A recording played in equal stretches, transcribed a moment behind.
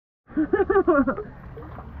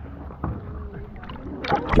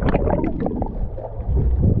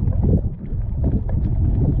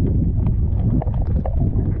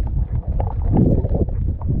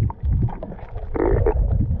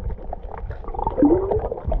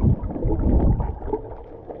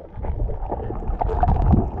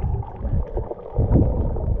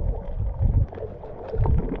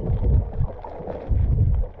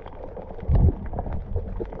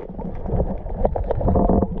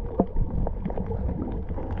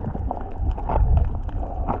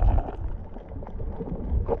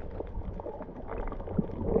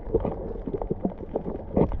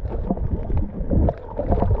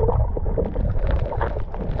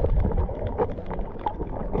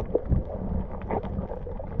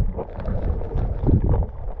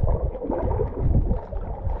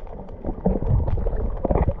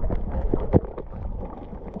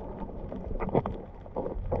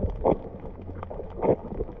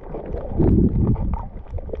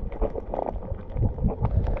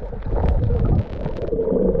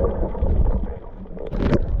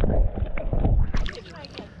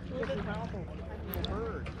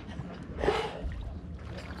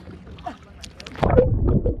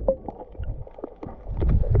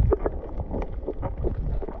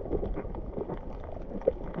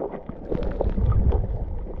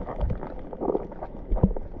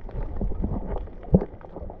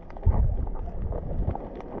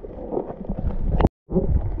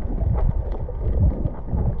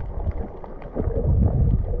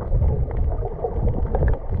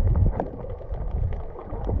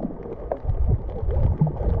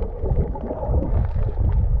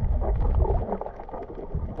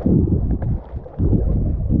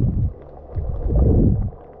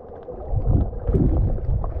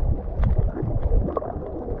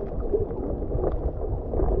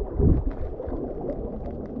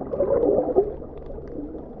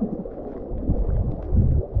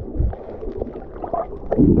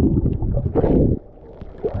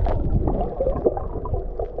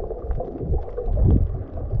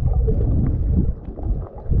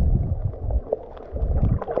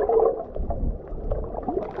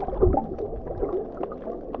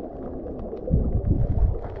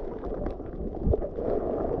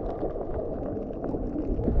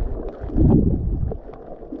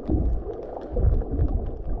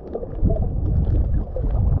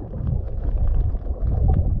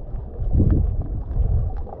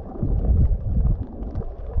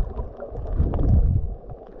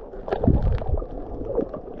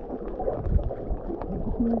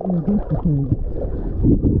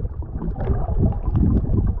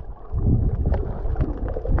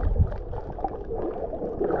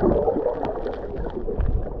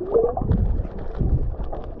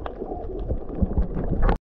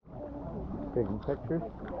Taking pictures?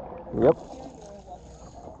 Yep.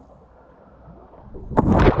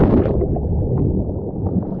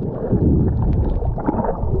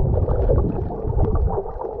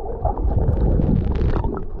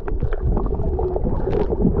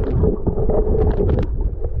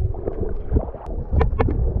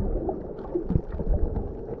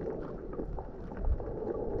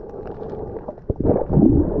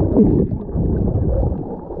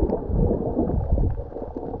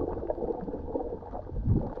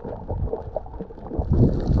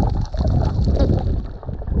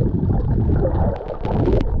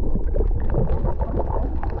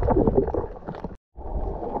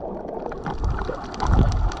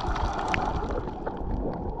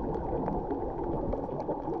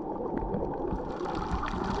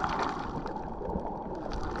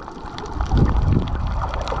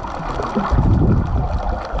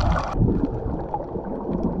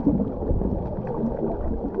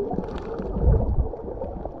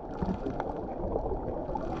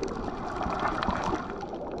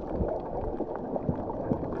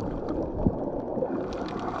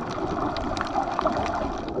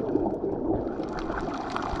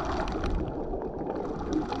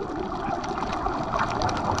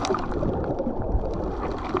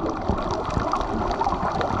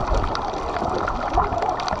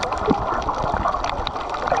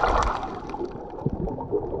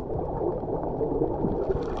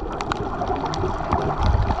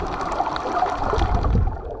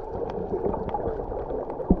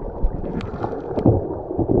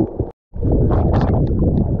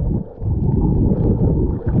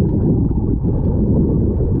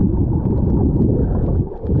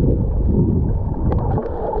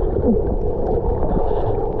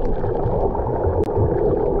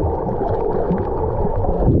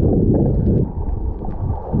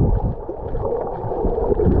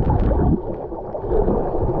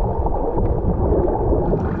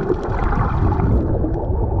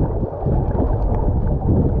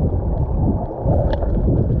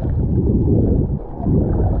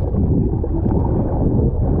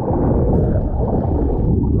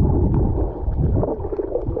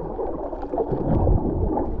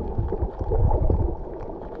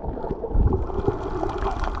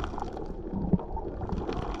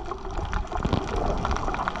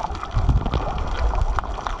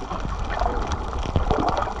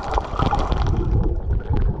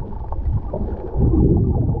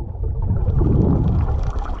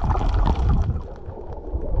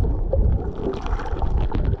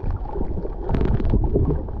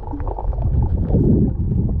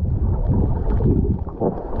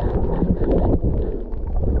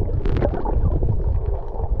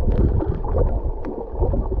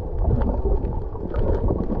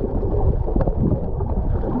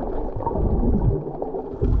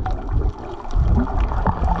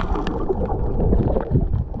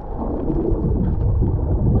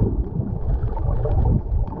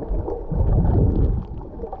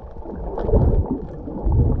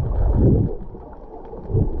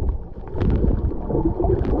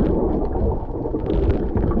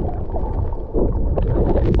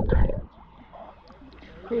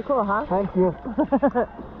 Pretty cool, huh? Thank you.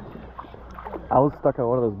 I was stuck on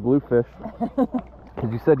one of those bluefish. Because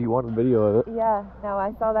you said you wanted a video of it. Yeah, no,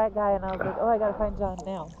 I saw that guy and I was like, oh, I gotta find John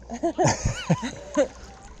now.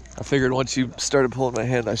 I figured once you started pulling my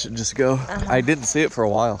hand, I should just go. I didn't see it for a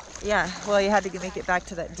while. Yeah, well, you had to make it back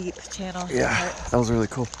to that deep channel. Yeah, that was really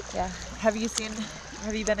cool. Yeah. Have you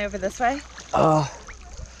been over this way? I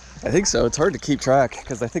think so. It's hard to keep track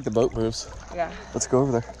because I think the boat moves. Yeah. Let's go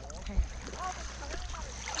over there. Okay.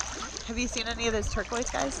 Have you seen any of those turquoise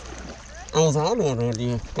guys? I was on one with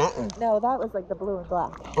you. No, that was like the blue and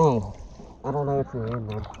black. Oh, I don't know if you're in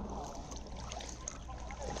there.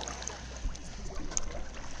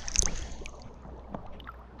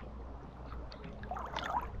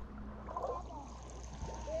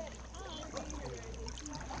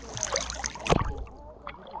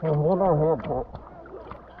 There's one over here, Pat.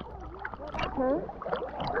 Huh?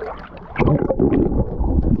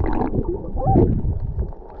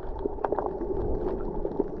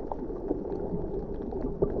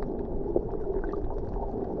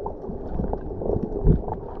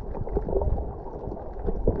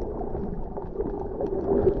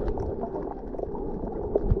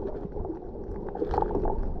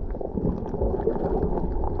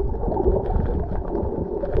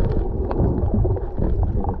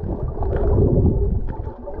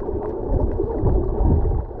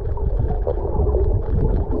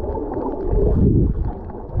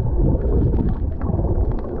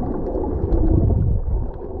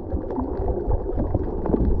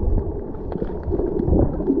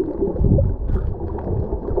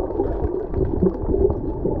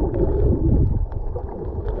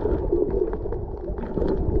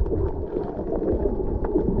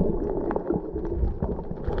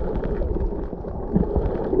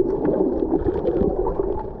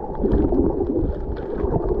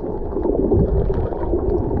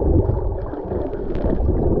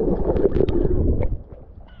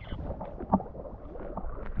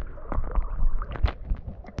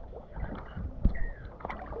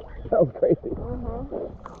 That was crazy.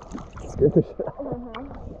 Scared the shit out of me.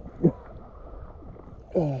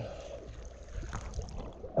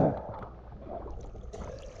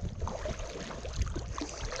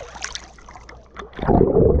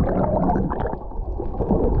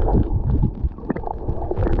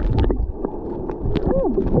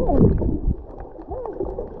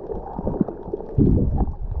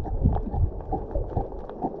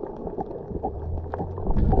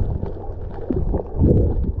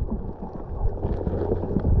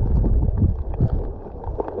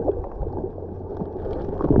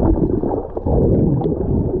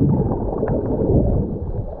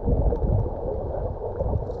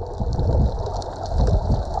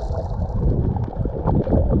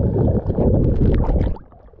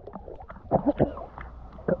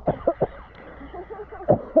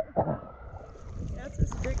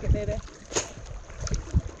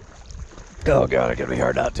 Oh god, it's gonna be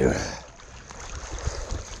hard not to. Did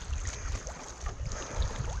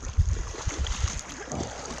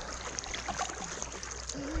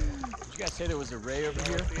you guys say there was a ray over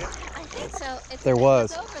here? I think so. There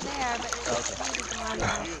was. It's over there, but it's maybe gone.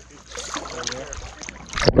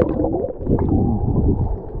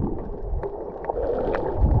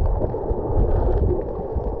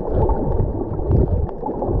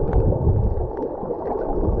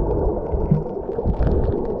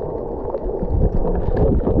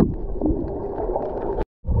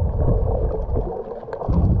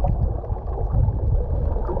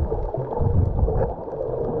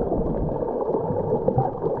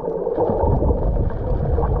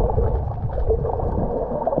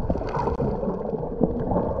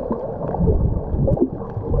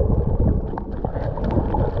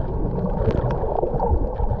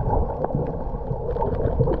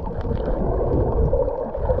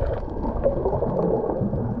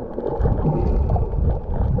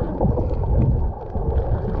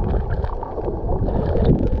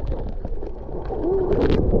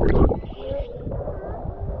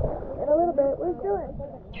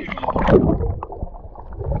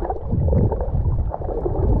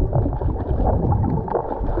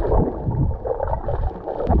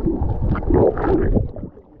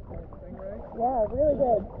 Yeah, really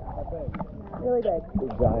good. Really good.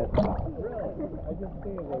 Big giant. Really? I just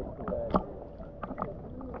seen those today.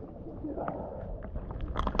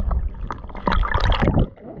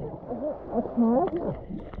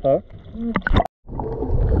 Huh?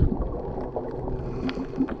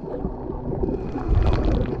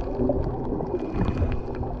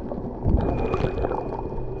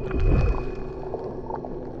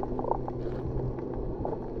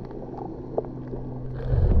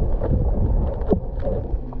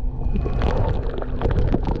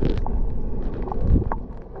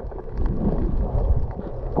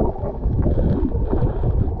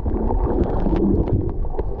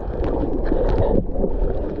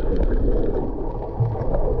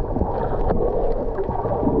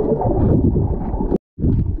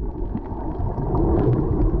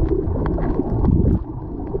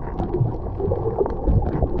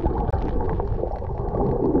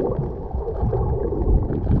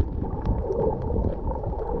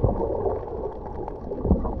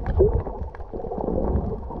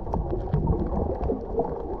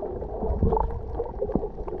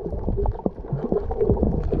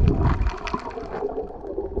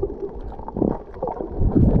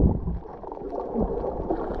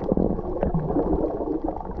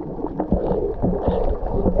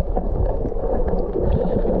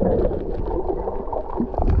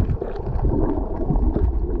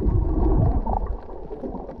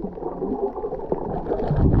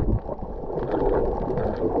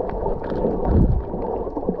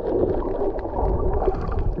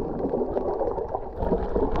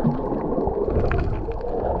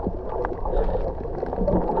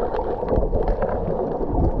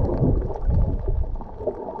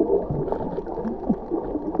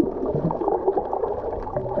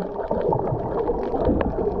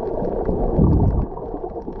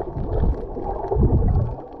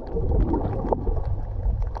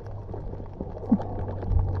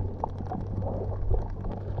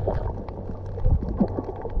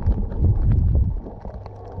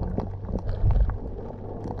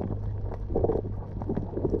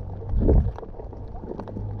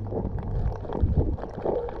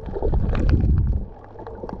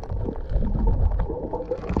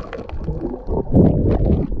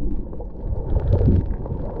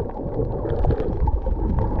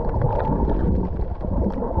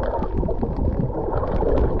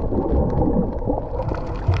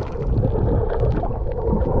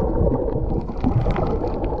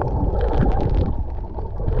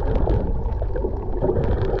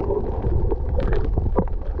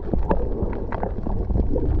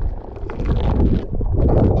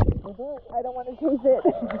 it.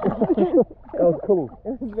 That was cool.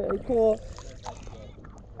 It was very cool.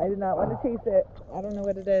 I did not want to chase it. I don't know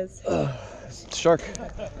what it is. Shark.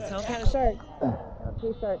 Some kind of shark.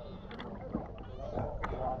 Chase shark.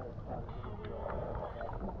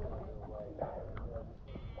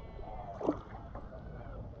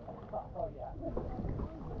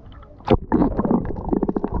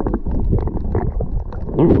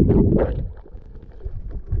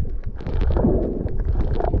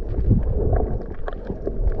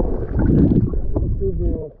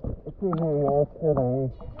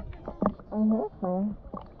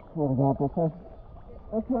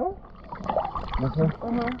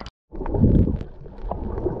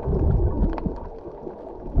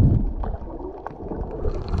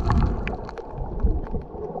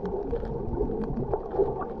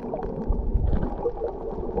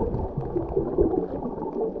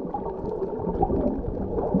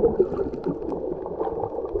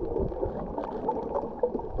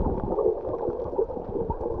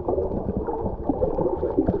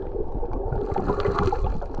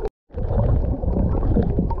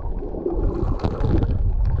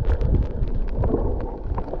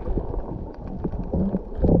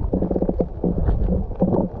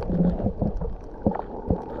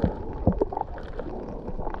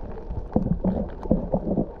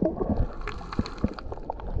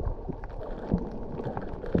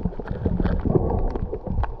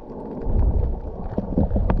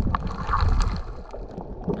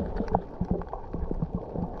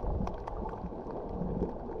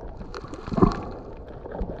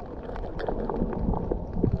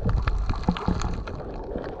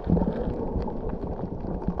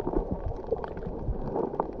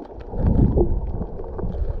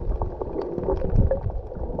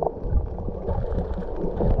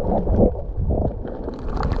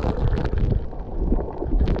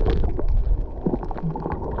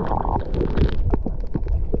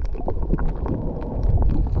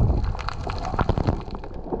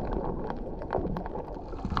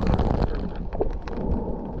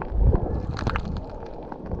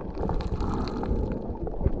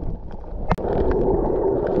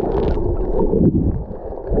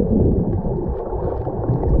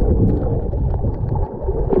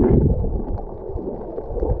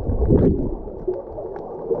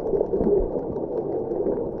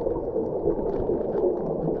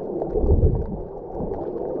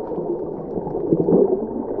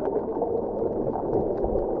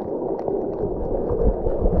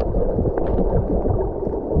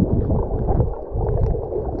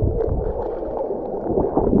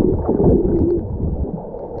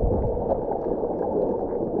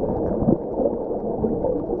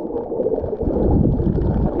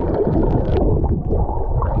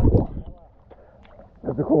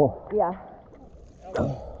 That's cool. Yeah.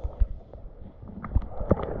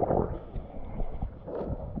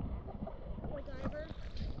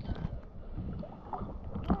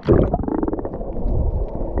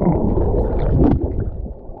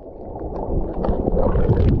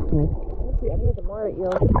 Let's see any of the more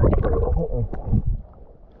eels.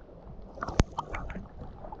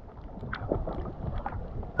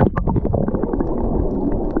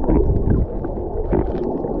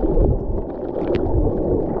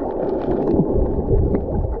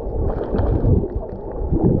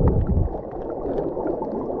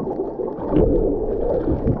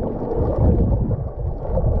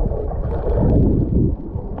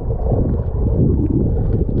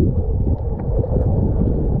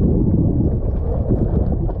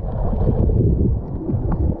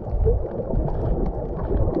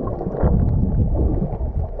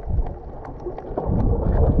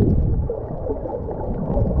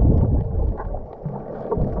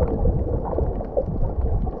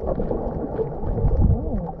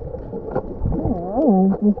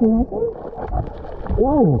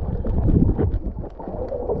 Whoa.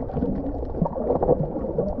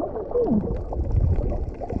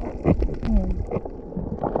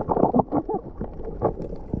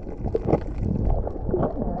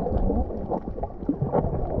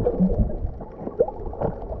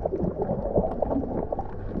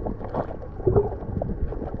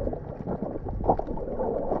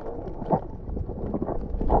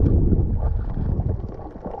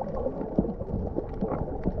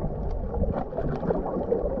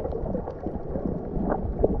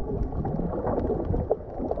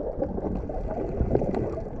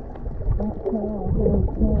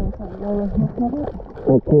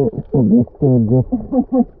 I can't understand this.